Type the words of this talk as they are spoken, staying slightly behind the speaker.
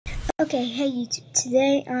Okay, hey YouTube.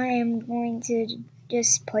 Today I am going to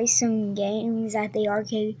just play some games at the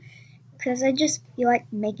arcade because I just feel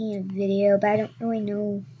like making a video, but I didn't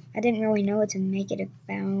really know what to make it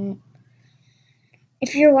about.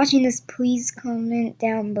 If you're watching this, please comment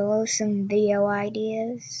down below some video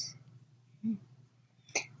ideas.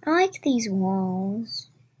 I like these walls.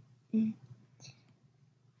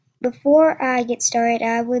 Before I get started,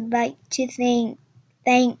 I would like to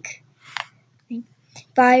thank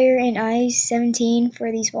Fire and Ice 17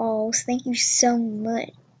 for these walls. Thank you so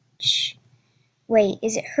much. Wait,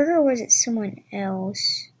 is it her or was it someone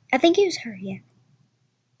else? I think it was her, yeah.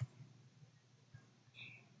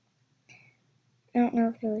 I don't know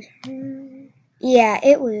if it was her. Yeah,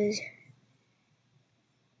 it was.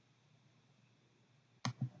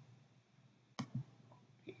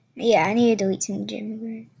 Yeah, I need to delete some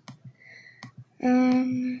gym.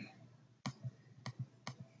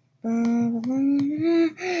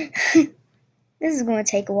 This is going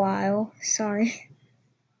to take a while. Sorry.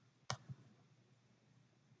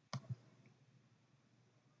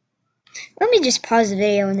 Let me just pause the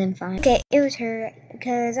video and then find. Okay, it was her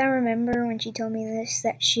because I remember when she told me this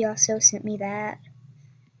that she also sent me that.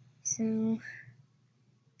 So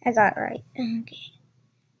I got it right. Okay,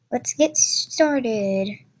 let's get started.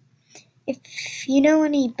 If you know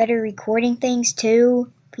any better recording things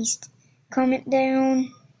too, please comment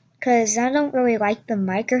down. Because I don't really like the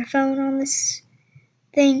microphone on this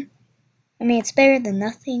thing. I mean, it's better than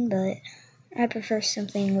nothing, but I prefer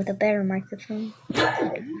something with a better microphone.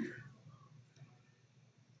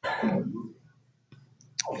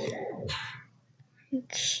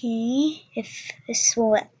 Okay, if this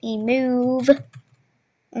will let me move.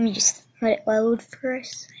 Let me just let it load for a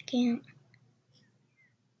second.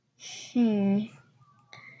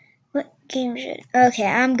 What game should... Okay,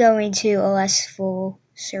 I'm going to a less full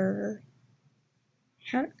server.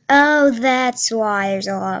 Oh, that's why there's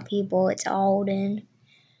a lot of people. It's Alden.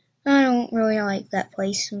 I don't really like that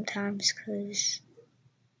place sometimes because,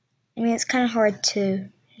 I mean, it's kind of hard to.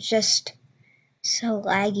 It's just so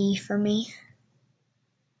laggy for me.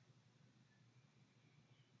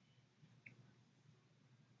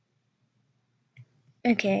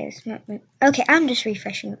 Okay, it's not. Okay, I'm just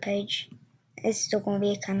refreshing the page. It's still going to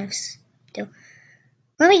be kind of still.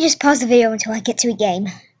 Let me just pause the video until I get to a game.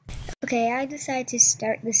 Okay, I decided to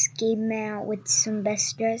start this game out with some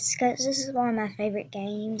best dress because this is one of my favorite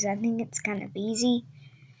games. I think it's kind of easy.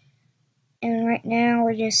 And right now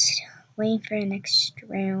we're just waiting for the next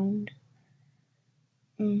round.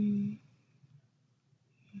 That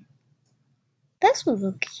would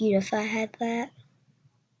look cute if I had that.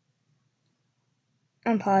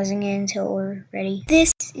 I'm pausing it until we're ready.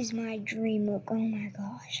 This is my dream look. Oh my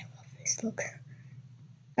gosh, I love this look.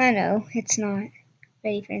 I know it's not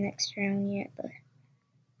ready for the next round yet, but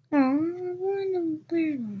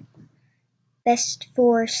best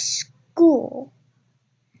for school.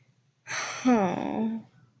 Huh.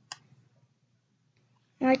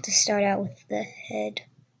 I like to start out with the head.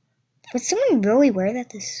 Would someone really wear that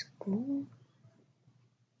to school?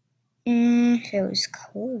 If it was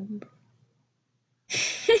cold.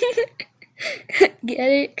 Get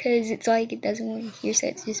it? Because it's like it doesn't want to hear, so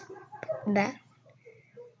it's just that.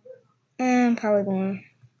 I'm probably going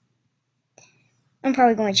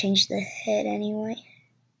to change the head anyway.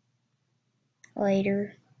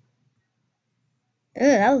 Later. Ugh,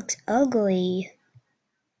 that looks ugly.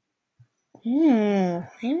 I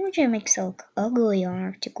don't want you to make it look ugly on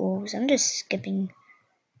articles. I'm just skipping.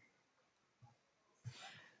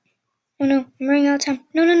 Oh no, I'm running out of time.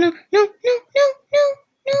 No, no, no, no, no, no, no,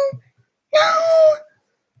 no, no!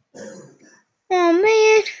 Oh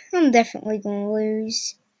man, I'm definitely gonna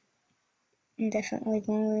lose.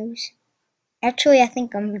 Actually, I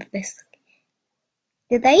think I'm the best.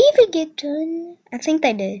 Did they even get done? I think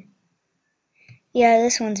they did. Yeah,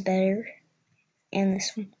 this one's better. And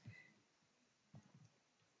this one.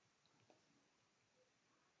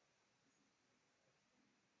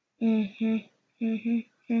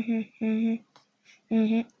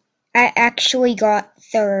 I actually got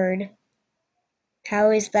third.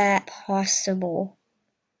 How is that possible?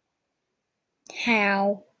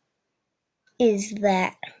 How is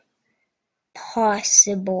that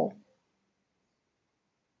possible?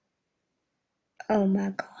 Oh my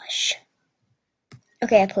gosh.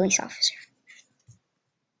 Okay, a police officer.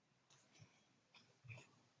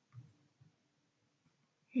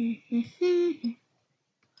 Does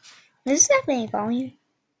this have any volume?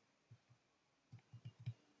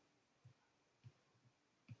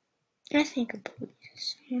 I think a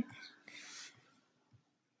police.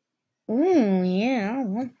 Ooh, yeah, I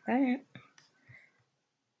want that.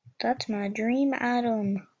 That's my dream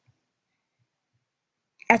item.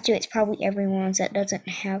 Actually, it's probably everyone's that doesn't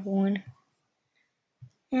have one.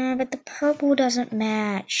 But the purple doesn't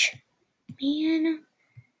match. Man,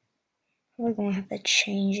 we're gonna have to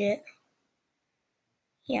change it.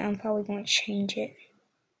 Yeah, I'm probably gonna change it.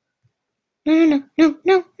 No,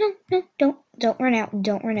 don't run out,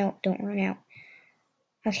 don't run out, don't run out.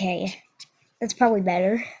 Okay, that's probably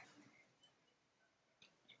better.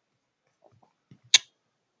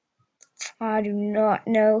 I do not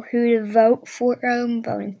know who to vote for. I'm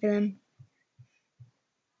voting for them.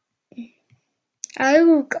 I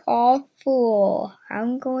look awful.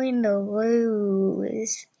 I'm going to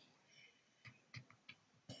lose.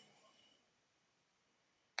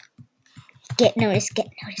 Get noticed, get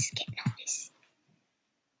noticed, get noticed.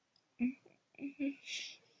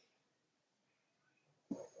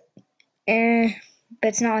 But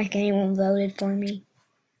it's not like anyone voted for me.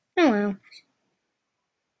 Oh well.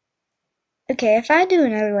 Okay, if I do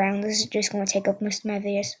another round, this is just going to take up most of my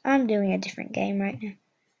videos. I'm doing a different game right now.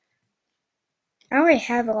 I already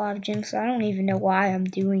have a lot of gems, so I don't even know why I'm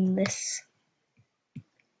doing this.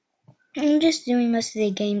 I'm just doing most of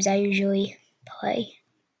the games I usually play.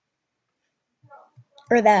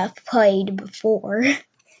 Or that I've played before.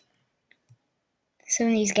 Some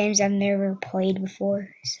of these games I've never played before,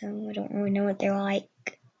 so I don't really know what they're like.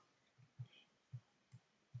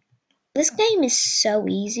 This game is so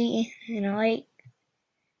easy, and I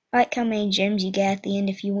like how many gems you get at the end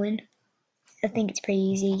if you win. I think it's pretty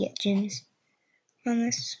easy to get gems on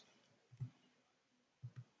this.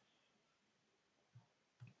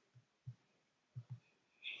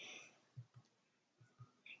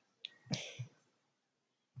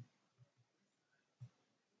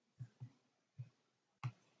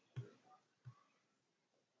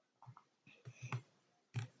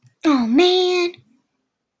 Oh man!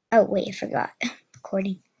 Oh wait, I forgot.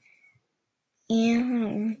 Recording.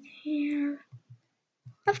 Yeah,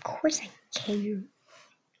 of course I care.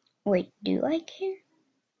 Wait, do I care?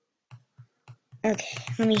 Okay,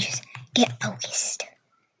 let me just get focused.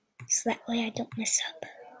 So that way I don't mess up.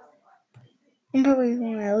 I'm probably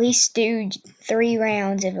going to at least do 3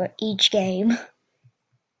 rounds of each game.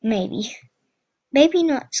 Maybe. Maybe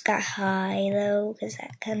not Sky High though, because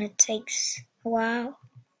that kind of takes a while.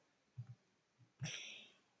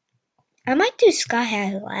 I might do Sky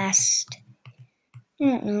High last. I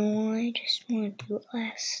don't know, I just want to do it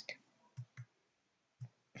last.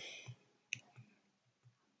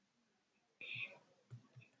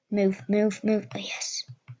 Move, move, move. Oh, yes.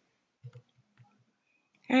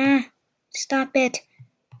 Stop it.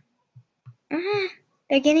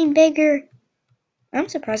 They're getting bigger. I'm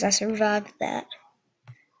surprised I survived that.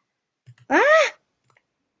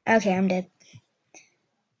 Okay, I'm dead.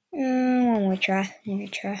 One more try.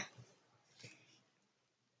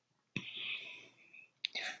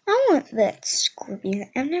 I want that scorpion.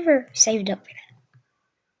 I've never saved up for that.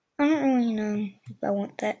 I don't really know if I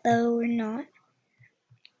want that though or not.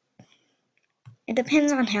 It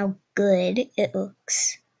depends on how good it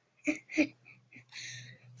looks.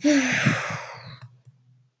 The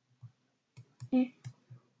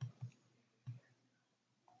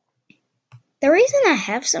reason I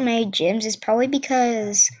have so many gems is probably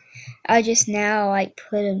because I just now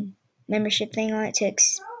put a membership thing on it to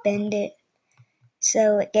expend it.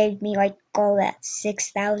 So it gave me all that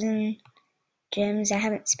 6,000 gems. I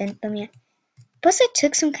haven't spent them yet. Plus I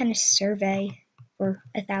took some kind of survey for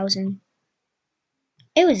 1,000.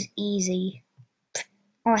 It was easy.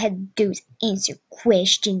 All I had to do was answer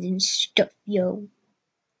questions and stuff, yo.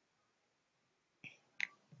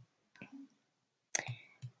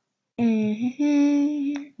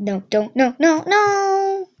 No.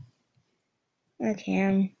 Okay,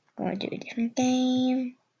 I'm going to do a different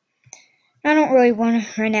game. I don't really want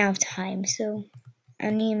to run out of time, so I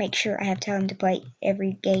need to make sure I have time to play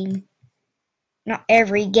every game. Not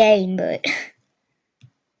every game, but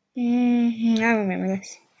I remember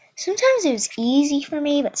this. Sometimes it was easy for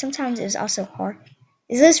me, but sometimes it was also hard.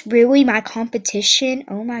 Is this really my competition?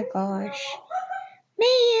 Oh my gosh.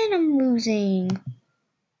 Man, I'm losing.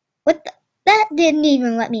 What the? That didn't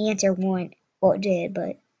even let me answer one. Well, it did,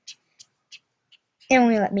 but it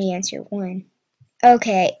only let me answer one.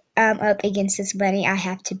 Okay, I'm up against this bunny. I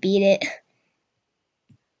have to beat it.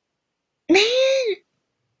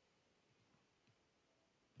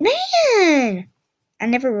 Man! I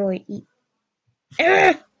never really eat.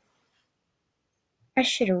 Ugh! I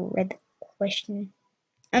should have read the question.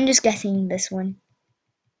 I'm just guessing this one.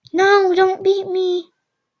 No, don't beat me.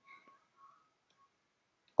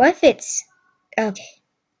 What if it's... Okay.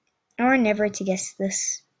 I never to guess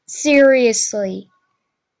this. Seriously.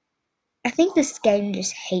 I think this game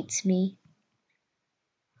just hates me.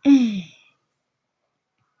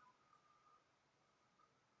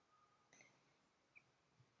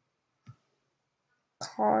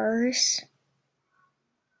 cars.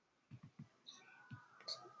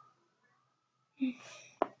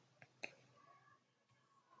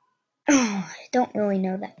 Oh, I don't really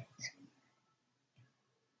know that.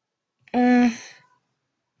 Oh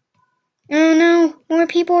no, more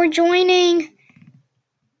people are joining.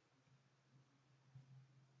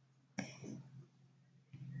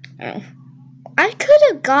 Oh, I could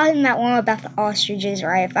have gotten that one about the ostriches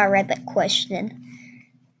right if I read that question.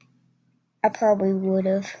 I probably would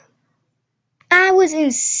have. I was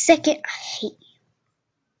in second. I hate you.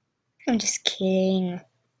 I'm just kidding.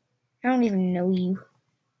 I don't even know you.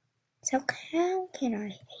 So how can I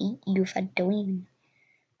hate you if I don't even...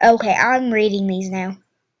 Okay, I'm reading these now.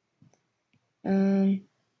 Man!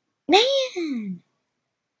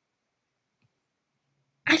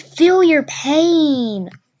 I feel your pain!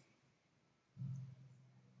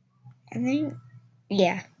 And then,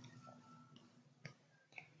 yeah.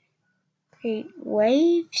 Great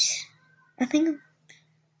waves? I think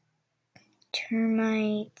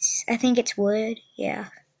termites. I think it's wood, yeah.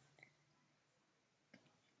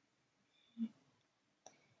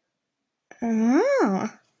 Oh,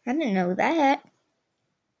 I didn't know that.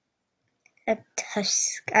 A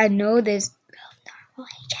tusk. I know this. Oh,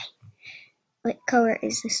 AJ. What color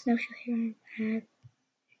is the snowshoe here?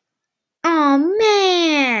 Oh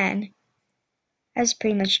man! I just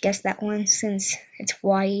pretty much guessed that one since it's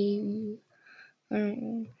white.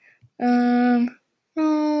 No,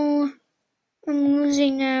 I'm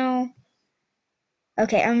losing now.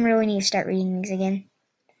 Okay, I'm really need to start reading these again.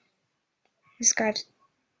 Describes.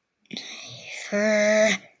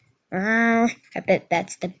 I bet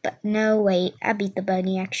that's the no, wait, I beat the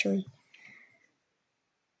bunny actually.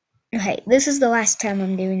 Okay, this is the last time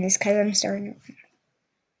I'm doing this because I'm starting.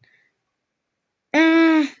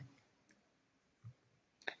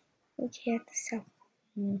 Okay, at the south.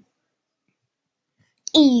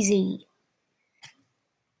 Easy.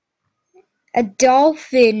 A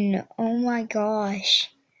dolphin. Oh my gosh.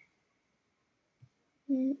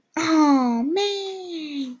 Oh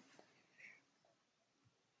man.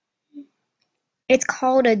 It's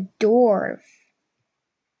called a dwarf.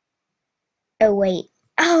 Oh wait.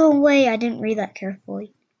 Oh wait, I didn't read that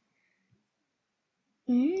carefully.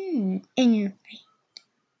 In your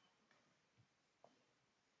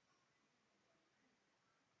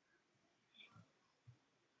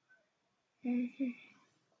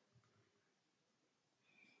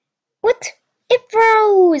What? It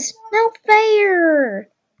froze! No fair!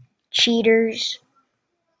 Cheaters.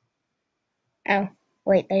 Oh,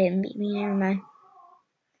 wait, they didn't beat me. Never mind.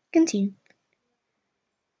 Continue.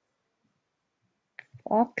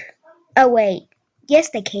 Walk. Oh, wait. Yes,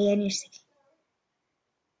 they can.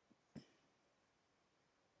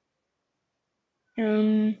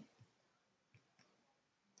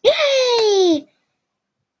 Yay!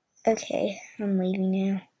 Okay, I'm leaving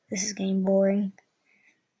now. This is getting boring.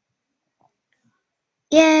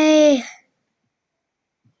 Yay!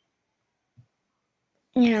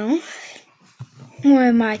 You know, one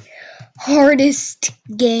of my hardest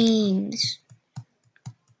games.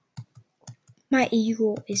 My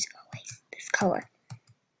eagle is always this color.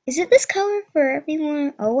 Is it this color for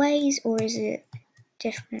everyone always, or is it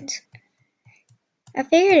different? I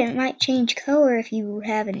figured it might change color if you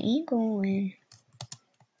have an eagle and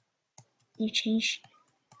you change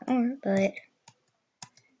color, but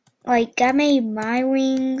like I made my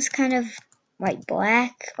wings kind of like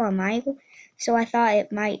black on my eagle, so I thought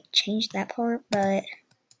it might change that part, but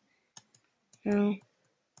no,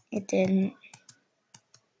 it didn't.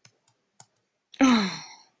 Oh,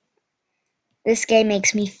 this game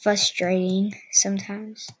makes me frustrating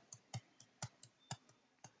sometimes.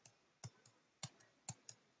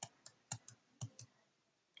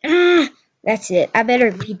 That's it. I better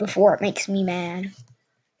read before it makes me mad.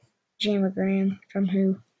 Jamagram from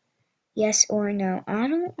who? Yes or no? I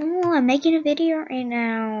don't know. I'm making a video right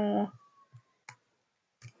now.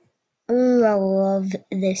 Ooh, I love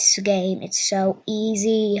this game. It's so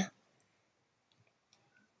easy.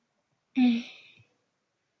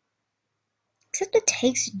 Except it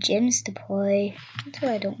takes gems to play. That's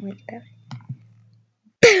what I don't like about it.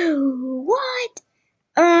 Boo! What?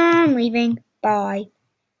 I'm leaving. Bye.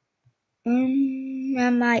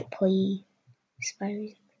 I might play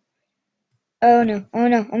spiders. Oh no,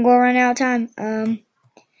 I'm gonna run out of time.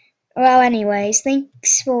 Well anyways,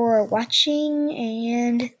 thanks for watching,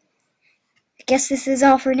 and I guess this is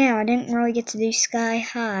all for now. I didn't really get to do Sky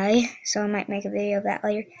High, so I might make a video of that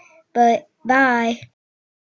later. But bye.